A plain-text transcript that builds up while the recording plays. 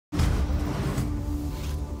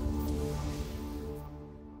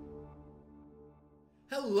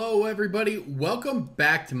Hello everybody, welcome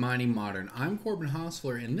back to Mining Modern. I'm Corbin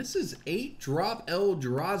and this is 8-drop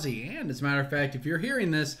Eldrazi, and as a matter of fact, if you're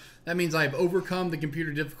hearing this, that means I've overcome the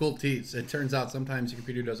computer difficulties. It turns out sometimes the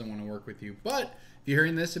computer doesn't want to work with you, but if you're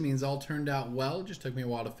hearing this, it means all turned out well. It just took me a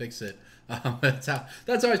while to fix it. That's how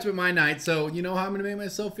I spent my night. So you know how I'm going to make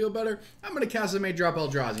myself feel better? I'm going to cast some 8-drop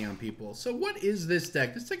Eldrazi on people. So what is this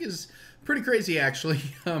deck? This deck is pretty crazy actually.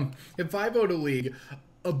 In 5-0 to League,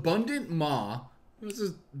 Abundant Maw. This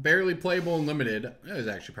is barely playable in limited. It was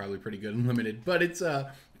actually probably pretty good in limited, but it's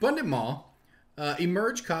Abundant Maw.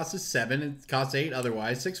 Emerge cost is 7. It costs 8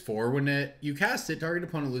 otherwise. 6/4. When you cast it, target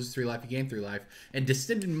opponent loses 3 life. You gain 3 life. And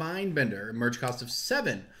Distended Mindbender. Emerge cost of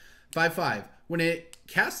 7. 5/5. When it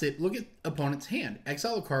casts it, look at opponent's hand.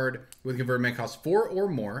 Exile a card with converted mana cost 4 or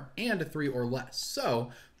more and a 3 or less.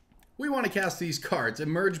 So we want to cast these cards.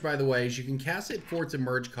 Emerge, by the way, is you can cast it for its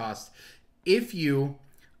emerge cost if you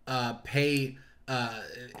pay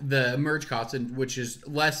the emerge cost, which is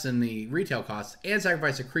less than the retail cost, and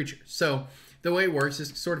sacrifice a creature. So the way it works is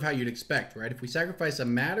sort of how you'd expect, right? If we sacrifice a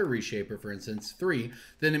Matter Reshaper, for instance, 3,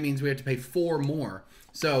 then it means we have to pay 4 more.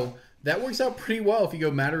 So that works out pretty well if you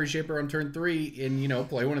go Matter Reshaper on turn 3 and, you know,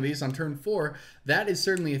 play one of these on turn 4. That is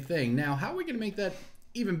certainly a thing. Now, how are we going to make that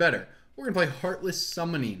even better? We're going to play Heartless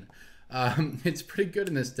Summoning. It's pretty good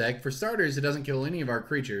in this deck. For starters, it doesn't kill any of our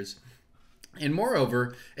creatures. And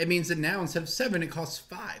moreover, it means that now instead of 7, it costs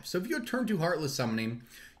 5. So if you go turn 2 Heartless Summoning,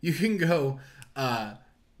 you can go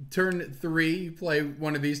turn 3, play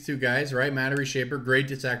one of these two guys, right? Matter Reshaper, great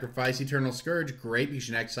to sacrifice. Eternal Scourge, great. You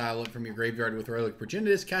should exile it from your graveyard with Relic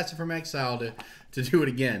Progenitus, cast it from exile to do it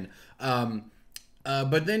again.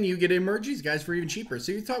 But then you get Emerge these guys for even cheaper.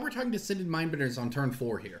 So we're talking Distended Mindbenders on turn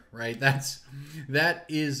 4 here, right? That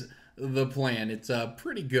is the plan. It's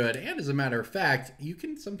pretty good, and as a matter of fact, you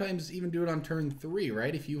can sometimes even do it on turn 3,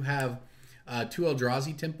 right? If you have 2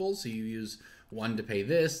 Eldrazi temples, so you use 1 to pay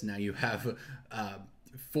this, now you have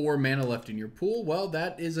 4 mana left in your pool. Well,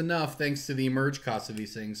 that is enough thanks to the emerge cost of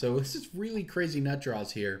these things. So this is really crazy nut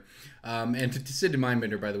draws here. And to Distended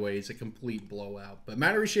Mindbender, by the way, is a complete blowout. But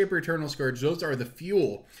Matter Reshaper, Eternal Scourge, those are the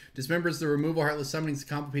fuel. Dismembers the removal, Heartless Summonings,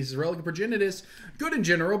 combo pieces, Relic of Progenitus. Good in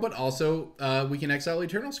general, but also we can exile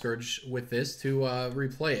Eternal Scourge with this to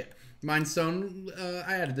replay it. Mindstone,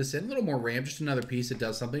 I added this in. A little more ramp, just another piece. It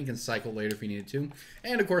does something. You can cycle later if you needed to.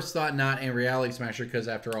 And, of course, Thought Knot and Reality Smasher, because,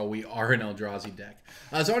 after all, we are an Eldrazi deck.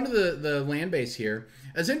 So onto the land base here.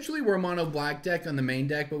 Essentially, we're a mono-black deck on the main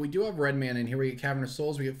deck, but we do have red mana in here. We get Cavernous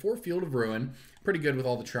Souls. We get 4 Field of Ruin. Pretty good with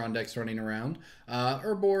all the Tron decks running around.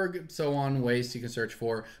 Urborg, so on, ways you can search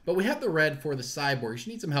for. But we have the red for the sideboard. You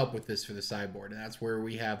should need some help with this for the sideboard. And that's where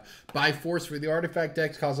we have By Force for the artifact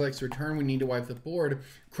decks, Cause X Return. We need to wipe the board.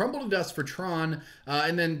 Crumble to Dust for Tron.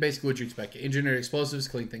 And then basically what you expect. Engineered Explosives,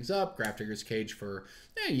 clean things up. Grafdigger's Cage for,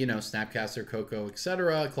 you know, Snapcaster, Coco,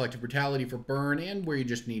 etc. Collective Brutality for Burn. And where you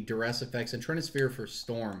just need Duress effects. And Trinisphere for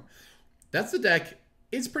Storm. That's the deck.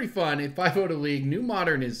 It's pretty fun. In 5-0 to League, New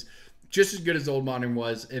Modern is just as good as Old Modern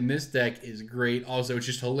was, and this deck is great. Also, it's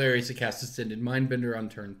just hilarious to cast Distended Mindbender on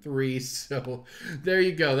turn 3. So there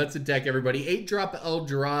you go. That's a deck, everybody. 8-drop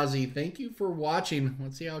Eldrazi. Thank you for watching.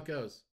 Let's see how it goes.